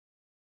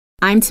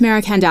I'm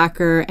Tamara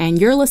Kandaker, and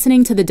you're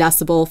listening to The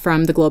Decibel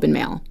from the Globe and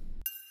Mail.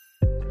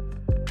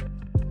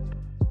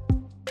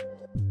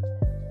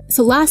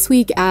 So last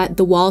week at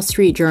the Wall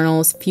Street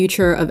Journal's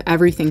Future of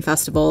Everything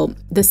Festival,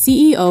 the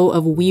CEO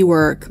of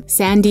WeWork,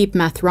 Sandeep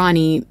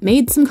Mathrani,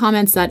 made some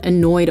comments that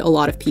annoyed a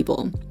lot of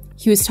people.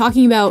 He was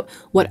talking about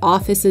what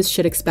offices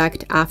should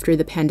expect after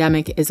the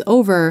pandemic is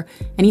over,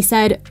 and he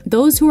said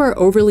those who are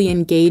overly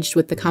engaged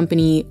with the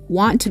company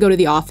want to go to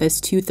the office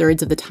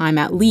 2/3 of the time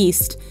at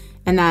least,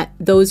 and that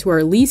those who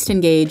are least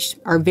engaged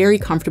are very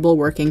comfortable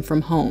working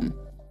from home.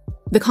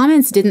 The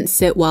comments didn't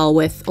sit well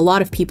with a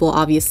lot of people,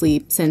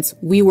 obviously, since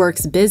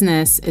WeWork's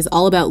business is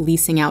all about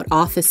leasing out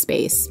office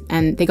space,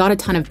 and they got a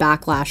ton of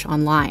backlash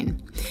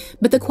online.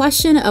 But the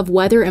question of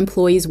whether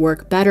employees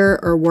work better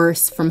or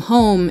worse from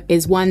home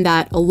is one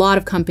that a lot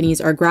of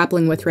companies are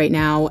grappling with right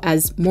now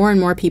as more and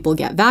more people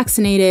get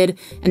vaccinated,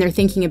 and they're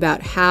thinking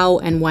about how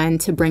and when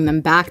to bring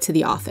them back to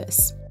the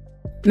office.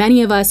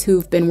 Many of us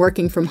who've been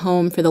working from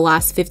home for the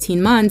last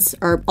 15 months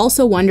are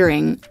also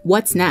wondering,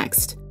 what's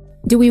next?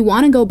 Do we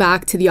want to go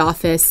back to the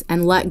office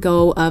and let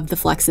go of the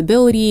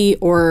flexibility,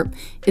 or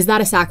is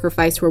that a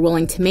sacrifice we're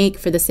willing to make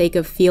for the sake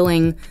of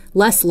feeling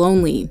less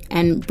lonely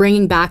and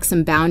bringing back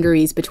some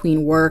boundaries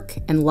between work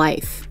and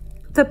life?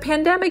 The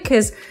pandemic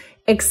has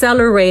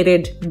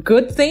accelerated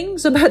good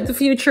things about the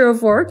future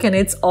of work, and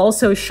it's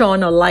also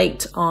shone a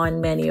light on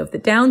many of the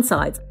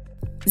downsides.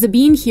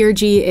 Zabeen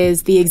Hirji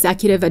is the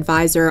executive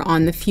advisor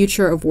on the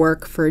future of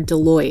work for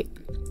Deloitte.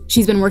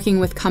 She's been working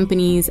with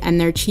companies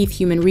and their chief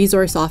human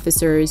resource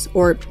officers,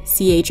 or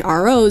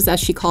CHROs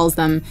as she calls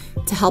them,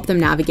 to help them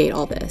navigate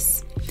all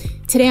this.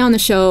 Today on the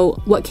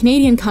show, what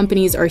Canadian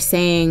companies are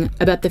saying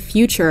about the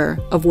future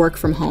of work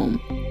from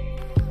home.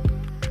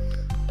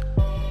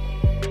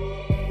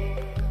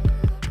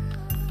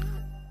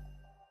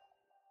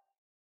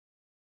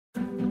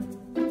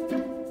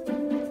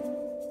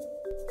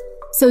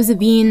 So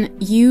Zabeen,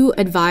 you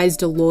advise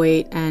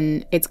Deloitte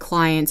and its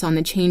clients on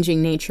the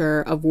changing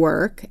nature of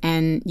work,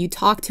 and you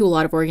talk to a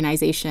lot of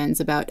organizations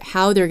about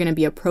how they're going to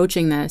be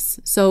approaching this.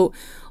 So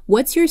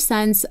what's your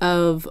sense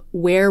of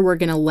where we're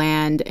going to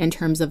land in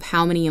terms of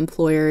how many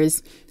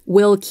employers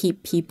will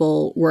keep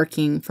people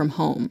working from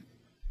home?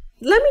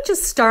 Let me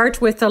just start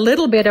with a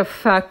little bit of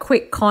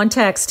quick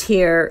context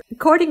here.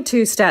 According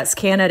to Stats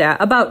Canada,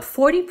 about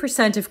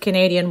 40% of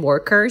Canadian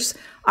workers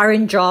are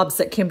in jobs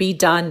that can be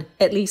done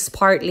at least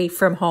partly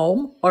from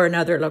home or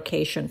another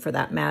location for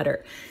that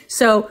matter.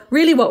 So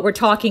really what we're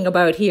talking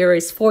about here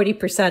is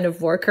 40%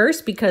 of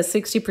workers, because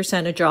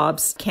 60% of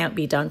jobs can't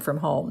be done from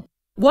home.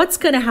 What's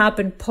going to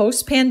happen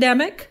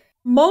post-pandemic?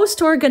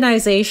 Most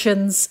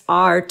organizations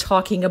are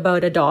talking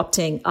about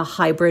adopting a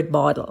hybrid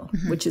model,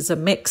 which is a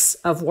mix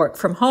of work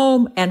from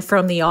home and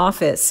from the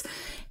office.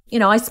 You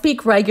know, I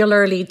speak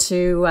regularly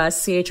to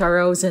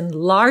CHROs in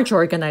large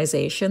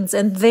organizations,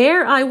 and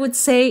there I would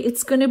say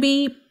it's going to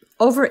be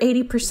over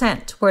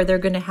 80% where they're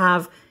going to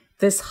have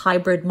this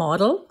hybrid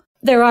model.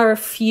 There are a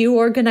few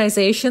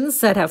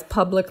organizations that have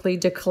publicly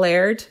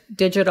declared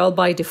digital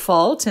by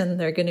default, and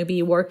they're going to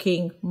be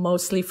working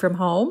mostly from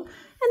home.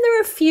 And there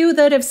are a few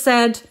that have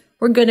said,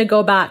 we're going to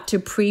go back to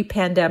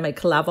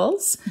pre-pandemic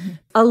levels.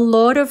 A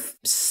lot of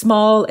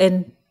small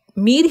and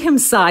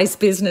medium-sized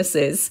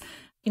businesses,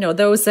 you know,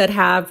 those that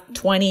have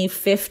 20,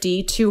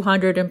 50,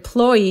 200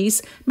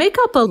 employees, make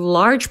up a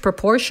large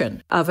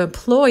proportion of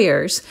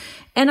employers.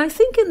 And I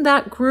think in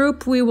that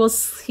group, we will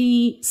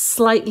see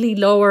slightly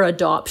lower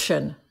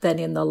adoption than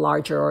in the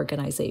larger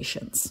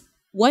organizations.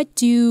 What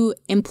do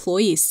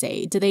employees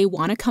say? Do they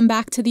want to come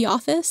back to the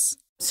office?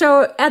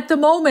 So at the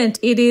moment,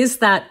 it is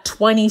that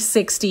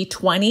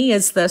 20-60-20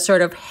 is the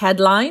sort of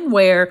headline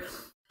where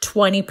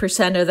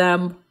 20% of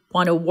them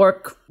want to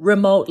work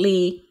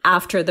remotely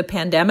after the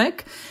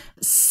pandemic,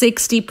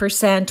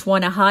 60%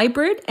 want a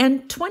hybrid,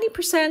 and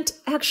 20%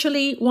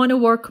 actually want to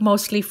work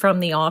mostly from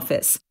the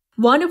office.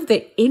 One of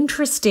the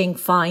interesting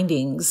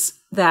findings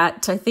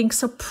that I think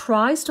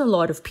surprised a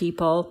lot of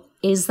people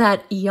is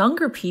that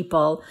younger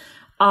people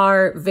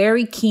are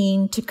very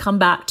keen to come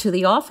back to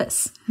the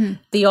office.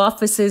 The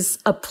office is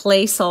a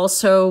place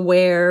also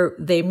where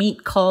they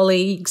meet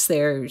colleagues,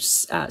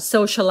 there's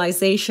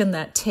socialization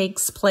that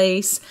takes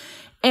place,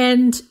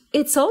 and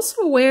it's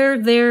also where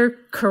their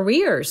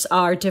careers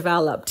are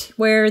developed,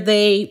 where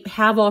they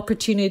have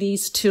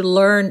opportunities to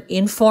learn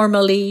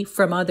informally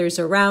from others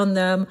around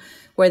them,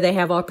 where they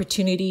have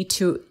opportunity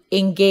to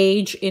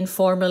engage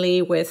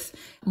informally with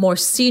more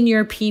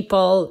senior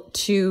people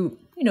to,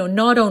 you know,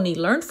 not only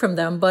learn from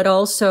them, but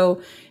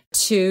also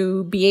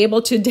to be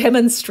able to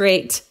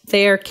demonstrate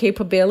their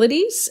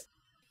capabilities.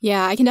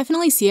 Yeah, I can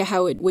definitely see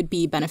how it would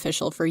be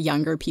beneficial for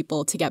younger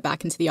people to get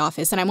back into the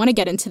office. And I want to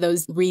get into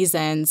those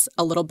reasons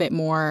a little bit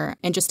more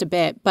in just a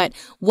bit. But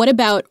what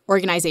about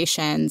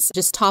organizations,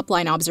 just top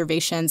line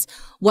observations?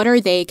 What are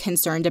they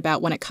concerned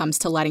about when it comes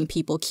to letting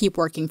people keep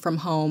working from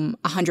home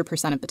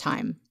 100% of the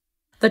time?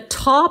 The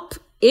top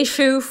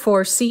issue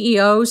for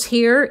CEOs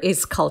here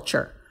is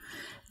culture.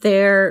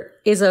 There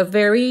is a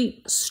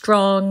very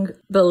strong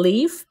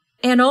belief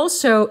and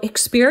also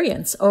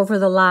experience over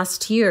the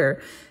last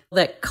year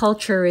that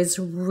culture is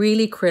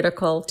really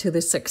critical to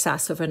the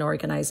success of an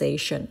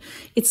organization.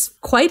 It's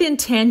quite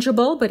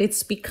intangible, but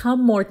it's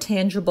become more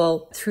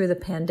tangible through the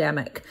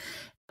pandemic.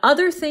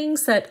 Other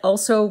things that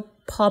also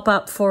pop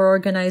up for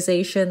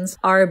organizations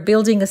are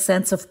building a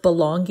sense of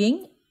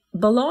belonging.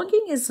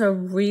 Belonging is a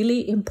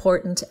really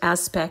important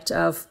aspect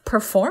of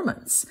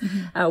performance.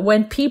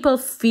 When people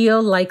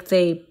feel like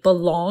they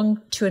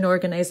belong to an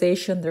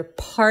organization, they're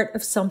part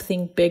of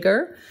something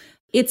bigger,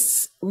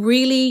 it's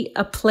really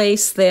a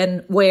place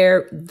then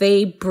where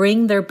they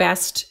bring their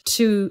best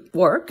to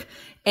work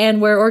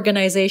and where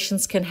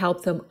organizations can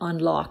help them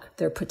unlock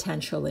their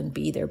potential and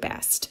be their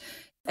best.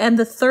 And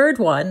the third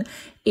one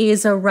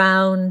is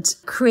around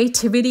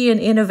creativity and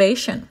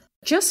innovation.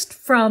 Just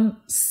from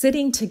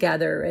sitting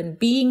together and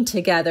being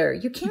together,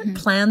 you can't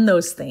plan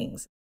those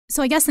things.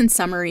 So I guess in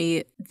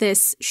summary,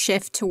 this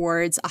shift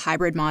towards a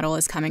hybrid model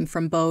is coming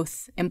from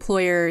both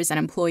employers and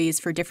employees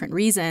for different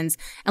reasons.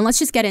 And let's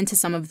just get into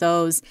some of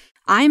those.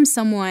 I'm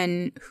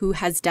someone who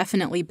has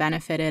definitely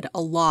benefited a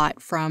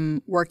lot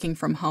from working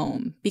from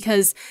home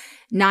because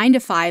 9 to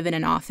 5 in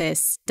an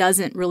office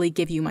doesn't really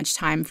give you much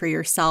time for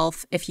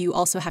yourself if you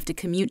also have to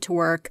commute to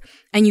work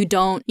and you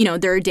don't,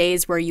 there are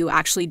days where you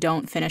actually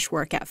don't finish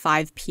work at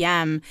 5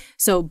 p.m.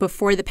 So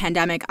before the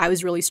pandemic, I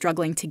was really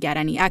struggling to get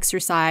any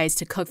exercise,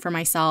 to cook for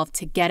myself,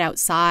 to get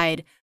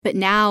outside. But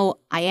now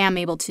I am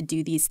able to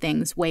do these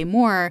things way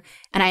more.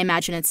 And I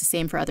imagine it's the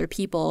same for other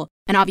people.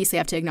 And obviously, I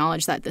have to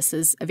acknowledge that this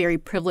is a very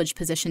privileged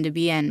position to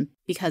be in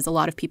because a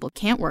lot of people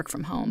can't work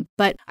from home.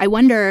 But I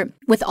wonder,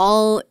 with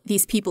all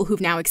these people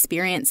who've now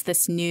experienced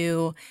this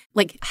new,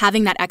 like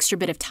having that extra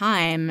bit of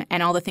time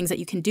and all the things that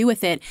you can do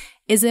with it,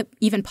 is it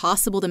even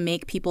possible to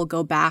make people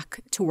go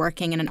back to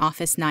working in an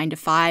office 9 to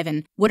 5?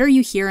 And what are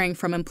you hearing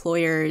from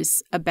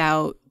employers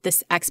about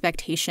this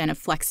expectation of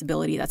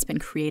flexibility that's been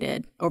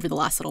created over the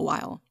last little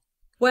while?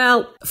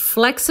 Well,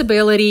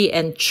 flexibility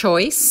and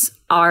choice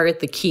are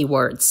the key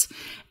words.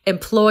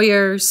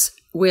 Employers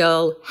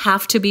will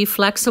have to be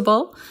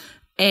flexible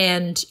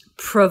and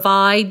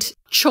provide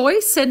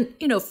choice and,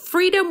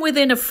 freedom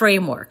within a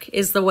framework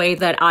is the way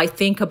that I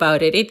think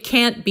about it. It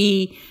can't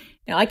be,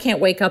 I can't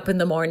wake up in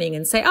the morning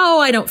and say, oh,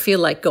 I don't feel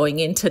like going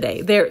in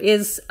today. There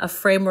is a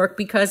framework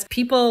because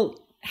people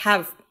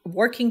have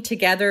working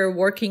together,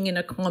 working in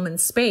a common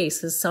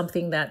space is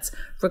something that's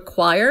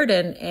required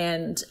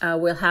and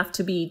will have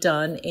to be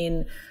done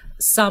in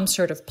some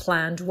sort of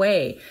planned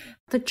way.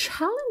 The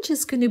challenge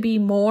is going to be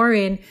more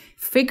in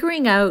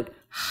figuring out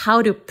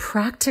how to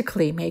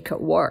practically make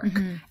it work.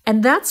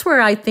 And that's where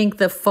I think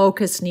the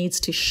focus needs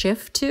to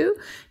shift to,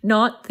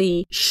 not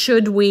the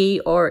should we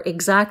or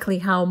exactly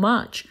how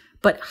much,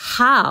 but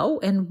how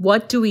and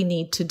what do we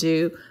need to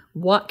do?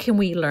 What can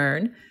we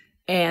learn?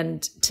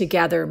 And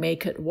together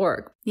make it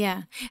work.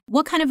 Yeah.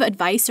 What kind of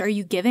advice are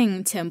you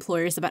giving to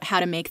employers about how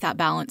to make that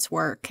balance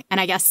work? And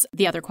I guess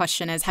the other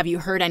question is, have you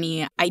heard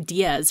any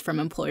ideas from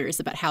employers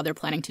about how they're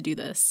planning to do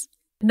this?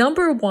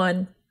 Number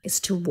one is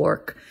to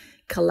work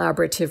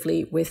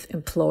collaboratively with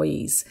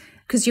employees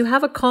because you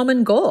have a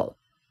common goal.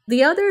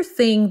 The other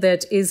thing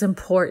that is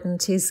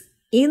important is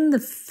in the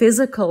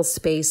physical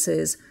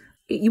spaces,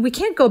 we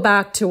can't go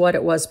back to what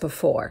it was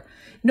before.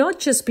 Not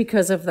just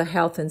because of the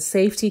health and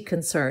safety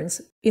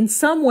concerns. In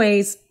some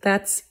ways,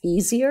 that's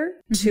easier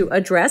to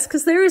address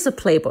because there is a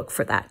playbook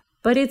for that.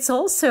 But it's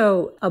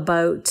also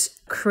about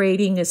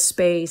creating a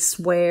space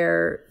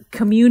where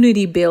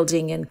community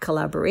building and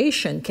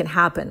collaboration can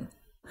happen.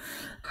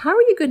 How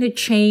are you going to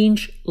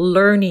change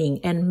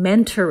learning and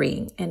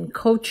mentoring and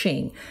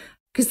coaching?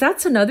 Because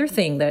that's another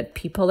thing that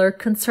people are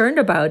concerned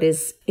about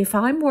is if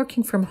I'm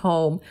working from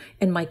home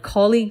and my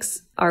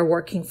colleagues are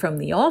working from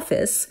the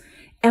office,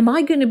 am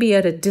I going to be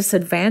at a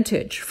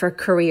disadvantage for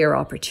career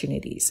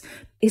opportunities?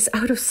 Is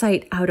out of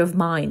sight, out of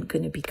mind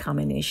going to become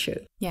an issue?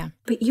 Yeah.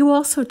 But you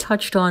also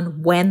touched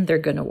on when they're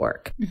going to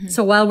work.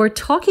 So while we're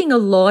talking a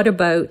lot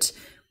about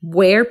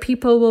where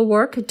people will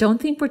work, I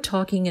don't think we're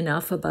talking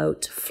enough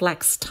about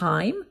flex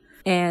time.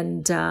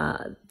 And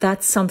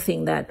that's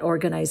something that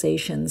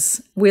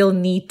organizations will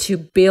need to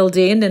build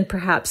in and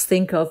perhaps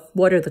think of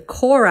what are the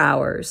core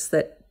hours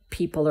that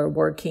people are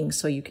working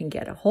so you can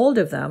get a hold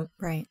of them.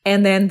 Right.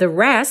 And then the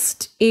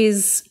rest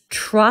is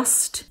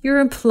trust your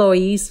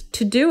employees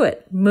to do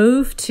it.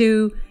 Move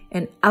to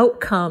an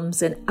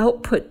outcomes and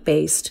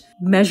output-based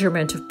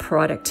measurement of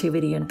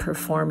productivity and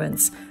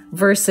performance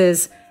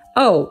versus,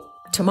 oh,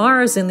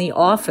 Tamara's in the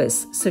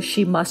office, so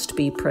she must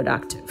be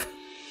productive.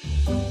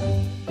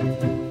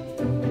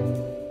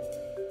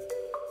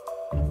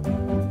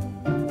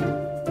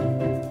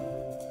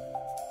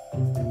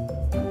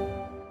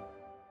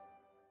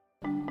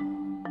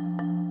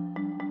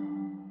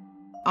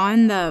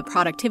 On the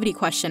productivity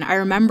question, I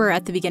remember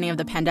at the beginning of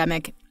the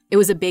pandemic, it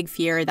was a big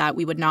fear that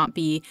we would not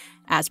be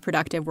as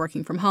productive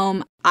working from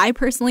home. I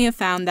personally have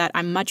found that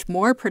I'm much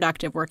more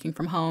productive working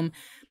from home.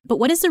 But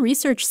what does the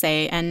research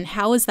say, and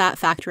how is that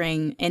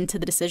factoring into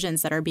the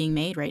decisions that are being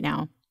made right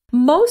now?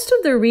 Most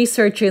of the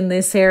research in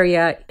this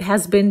area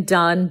has been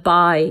done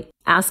by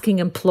asking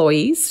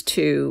employees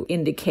to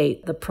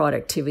indicate the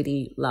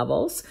productivity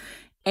levels.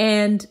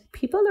 And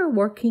people are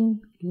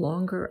working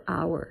longer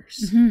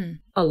hours,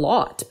 a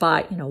lot,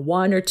 by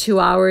 1 or 2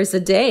 hours a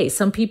day.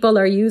 Some people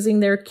are using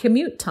their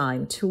commute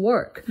time to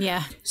work.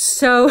 Yeah.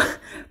 So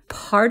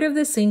part of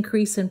this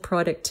increase in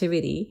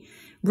productivity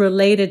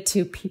related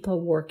to people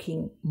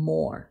working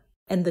more,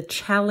 and the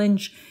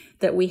challenge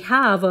that we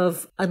have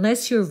of,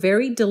 unless you're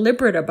very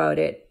deliberate about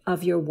it,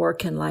 of your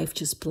work and life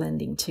just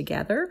blending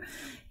together.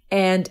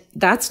 And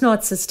that's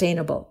not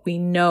sustainable. We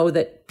know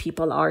that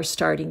people are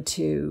starting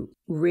to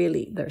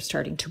they're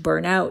starting to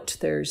burn out.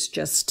 There's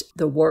just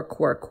the work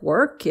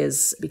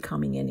is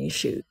becoming an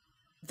issue.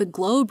 The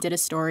Globe did a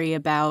story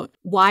about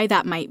why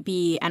that might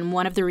be. And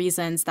one of the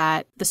reasons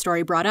that the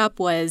story brought up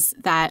was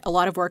that a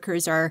lot of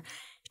workers are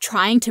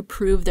trying to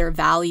prove their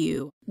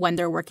value when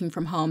they're working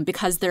from home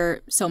because they're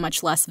so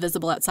much less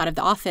visible outside of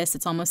the office.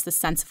 It's almost the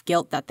sense of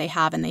guilt that they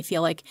have, and they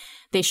feel like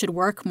they should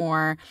work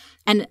more.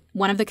 And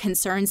one of the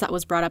concerns that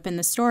was brought up in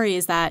the story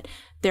is that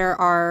there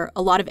are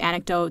a lot of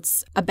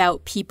anecdotes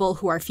about people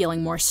who are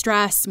feeling more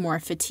stress, more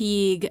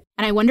fatigue.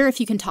 And I wonder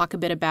if you can talk a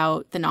bit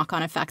about the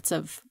knock-on effects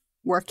of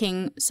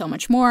working so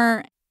much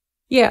more.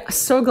 Yeah,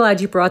 so glad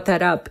you brought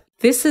that up.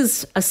 This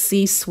is a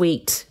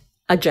C-suite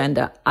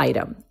agenda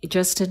item,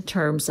 just in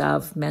terms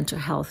of mental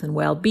health and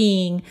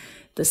well-being,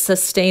 the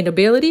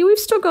sustainability. We've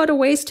still got a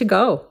ways to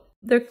go.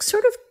 There are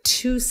sort of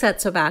two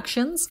sets of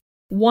actions.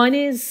 One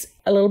is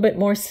a little bit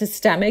more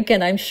systemic,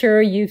 and I'm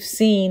sure you've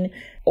seen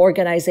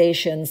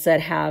organizations that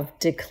have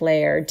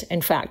declared,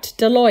 in fact,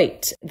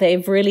 Deloitte,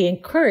 they've really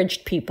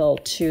encouraged people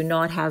to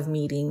not have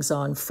meetings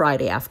on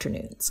Friday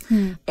afternoons.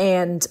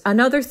 And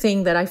another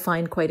thing that I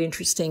find quite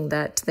interesting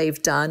that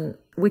they've done,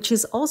 which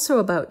is also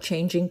about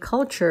changing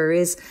culture,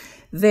 is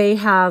they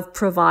have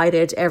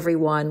provided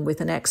everyone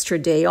with an extra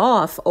day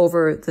off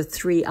over the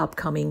 3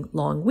 upcoming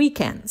long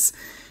weekends.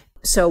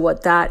 So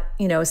what that,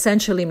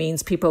 essentially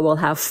means, people will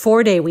have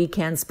 4-day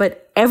weekends,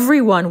 but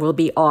everyone will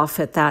be off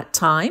at that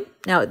time.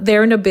 Now,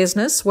 they're in a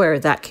business where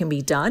that can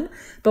be done,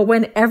 but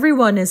when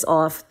everyone is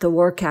off, the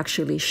work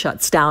actually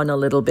shuts down a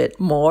little bit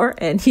more,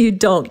 and you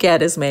don't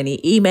get as many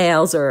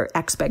emails or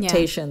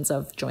expectations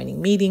of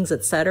joining meetings,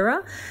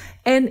 etc.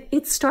 And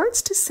it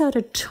starts to set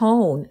a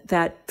tone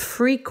that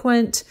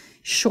frequent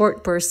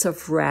short bursts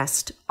of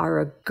rest are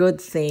a good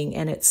thing,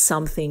 and it's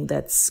something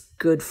that's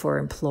good for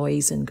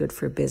employees and good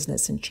for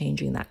business and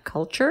changing that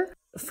culture.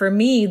 For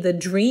me, the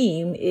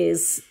dream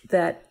is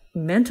that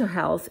mental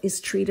health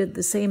is treated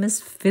the same as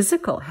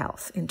physical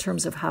health in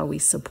terms of how we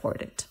support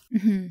it.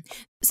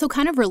 So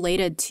kind of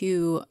related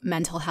to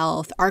mental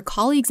health, our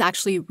colleagues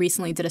actually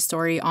recently did a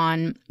story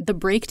on the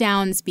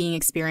breakdowns being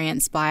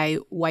experienced by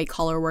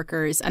white-collar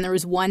workers. And there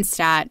was one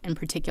stat in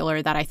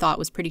particular that I thought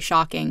was pretty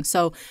shocking.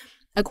 So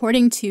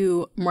according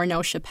to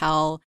Morneau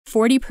Chappelle,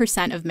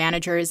 40% of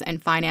managers in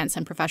finance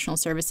and professional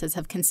services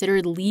have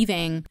considered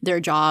leaving their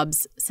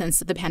jobs since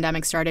the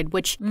pandemic started,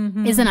 which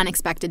is an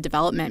unexpected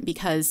development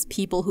because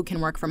people who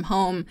can work from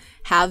home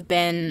have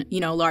been,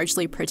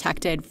 largely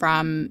protected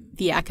from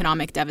the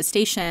economic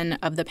devastation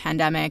of the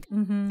pandemic.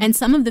 And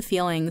some of the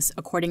feelings,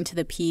 according to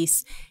the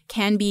piece,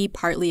 can be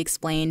partly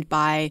explained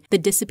by the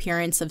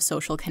disappearance of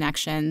social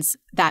connections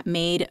that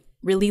made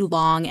really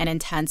long and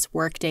intense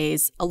work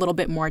days a little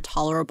bit more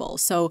tolerable.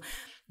 So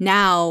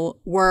now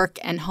work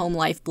and home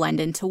life blend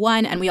into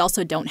one, and we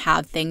also don't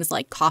have things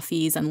like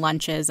coffees and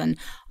lunches and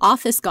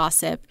office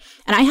gossip.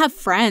 And I have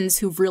friends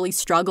who've really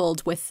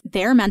struggled with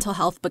their mental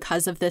health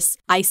because of this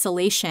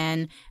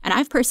isolation, and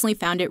I've personally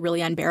found it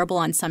really unbearable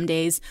on some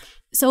days.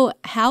 So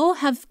how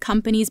have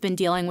companies been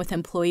dealing with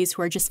employees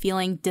who are just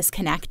feeling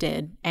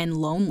disconnected and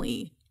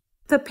lonely?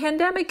 The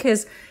pandemic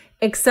has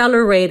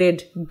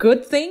accelerated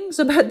good things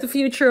about the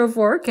future of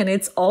work, and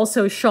it's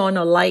also shone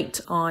a light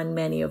on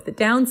many of the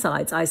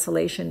downsides,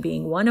 isolation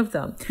being one of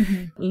them.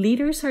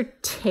 Leaders are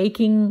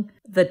taking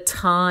the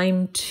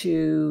time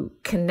to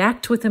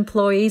connect with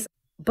employees,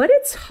 but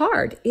it's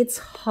hard. It's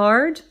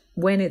hard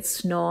when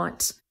it's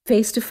not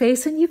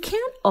face-to-face, and you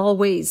can't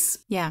always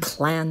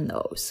plan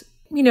those.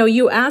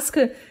 You ask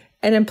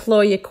an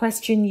employee a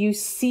question, you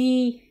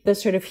see the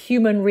sort of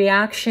human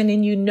reaction,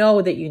 and you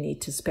know that you need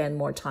to spend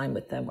more time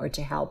with them or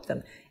to help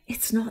them.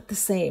 It's not the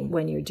same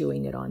when you're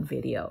doing it on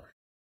video.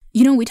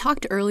 We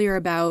talked earlier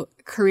about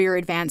career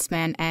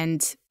advancement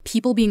and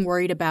people being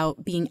worried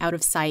about being out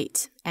of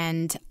sight.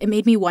 And it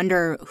made me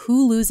wonder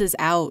who loses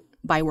out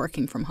by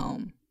working from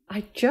home.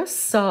 I just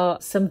saw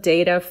some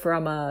data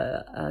from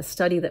a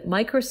study that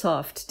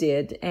Microsoft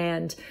did,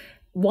 and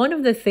one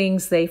of the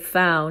things they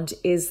found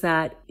is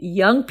that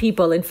young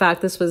people, in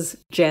fact, this was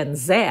Gen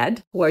Z,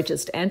 who are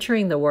just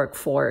entering the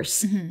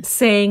workforce,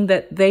 saying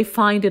that they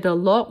find it a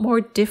lot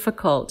more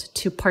difficult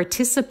to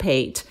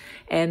participate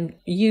and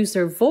use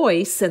their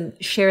voice and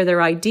share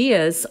their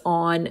ideas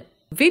on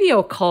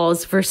video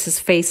calls versus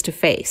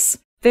face-to-face.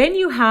 Then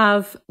you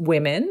have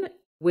women,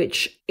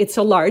 which it's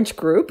a large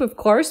group, of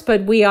course,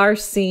 but we are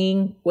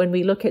seeing, when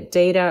we look at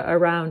data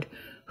around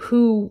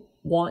who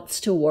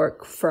wants to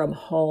work from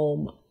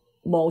home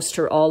most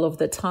or all of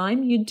the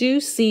time, you do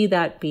see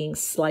that being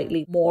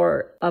slightly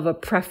more of a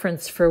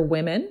preference for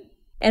women.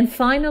 And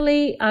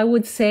finally, I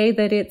would say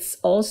that it's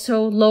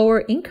also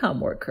lower income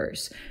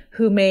workers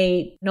who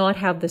may not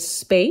have the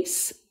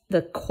space,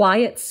 the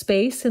quiet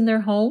space in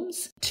their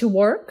homes to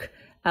work.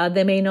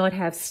 They may not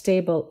have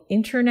stable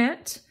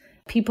internet.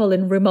 People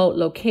in remote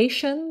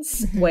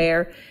locations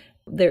where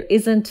there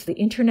isn't the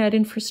internet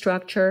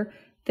infrastructure,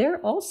 they're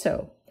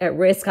also at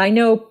risk. I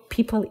know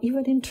people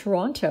even in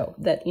Toronto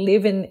that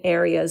live in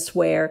areas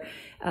where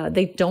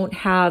they don't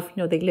have,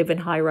 they live in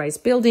high-rise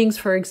buildings,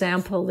 for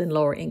example, in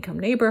lower income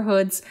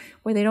neighborhoods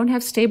where they don't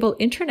have stable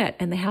internet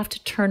and they have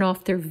to turn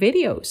off their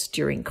videos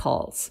during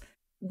calls.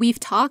 We've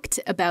talked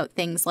about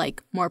things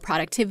like more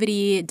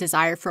productivity,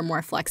 desire for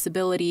more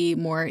flexibility,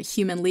 more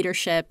human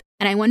leadership.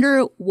 And I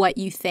wonder what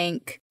you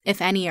think,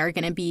 if any, are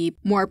going to be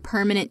more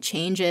permanent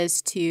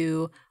changes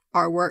to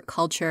our work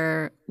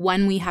culture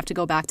when we have to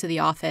go back to the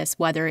office,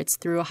 whether it's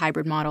through a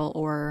hybrid model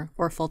or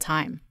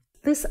full-time.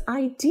 This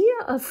idea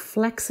of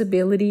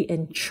flexibility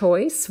and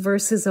choice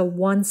versus a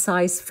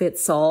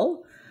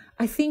one-size-fits-all,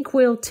 I think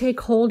will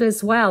take hold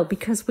as well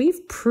because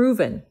we've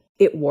proven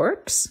it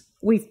works.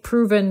 We've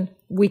proven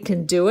we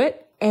can do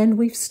it. And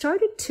we've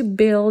started to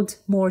build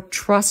more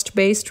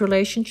trust-based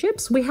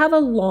relationships. We have a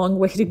long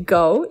way to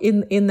go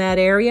in that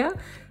area,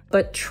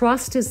 but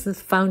trust is the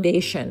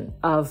foundation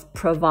of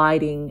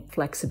providing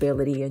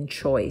flexibility and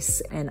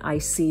choice. And I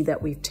see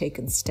that we've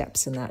taken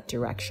steps in that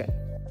direction.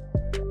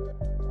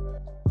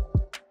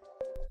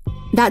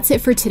 That's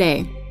it for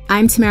today.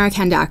 I'm Tamara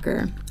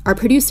Kandaker. Our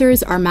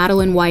producers are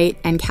Madeline White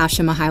and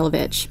Kasia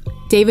Mihailovich.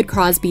 David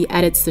Crosby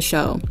edits the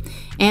show.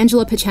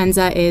 Angela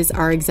Pacenza is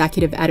our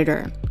executive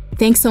editor.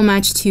 Thanks so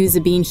much to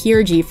Zabeen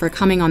Hirji for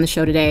coming on the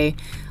show today.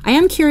 I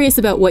am curious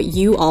about what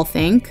you all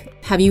think.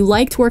 Have you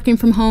liked working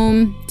from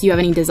home? Do you have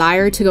any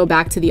desire to go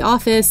back to the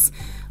office?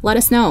 Let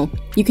us know.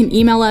 You can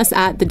email us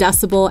at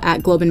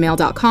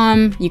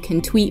thedecibel@globeandmail.com. You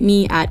can tweet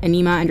me at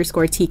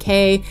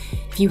anima_TK.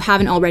 If you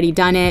haven't already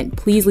done it,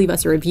 please leave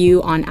us a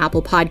review on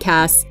Apple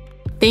Podcasts.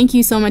 Thank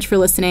you so much for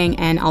listening,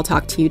 and I'll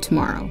talk to you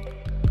tomorrow.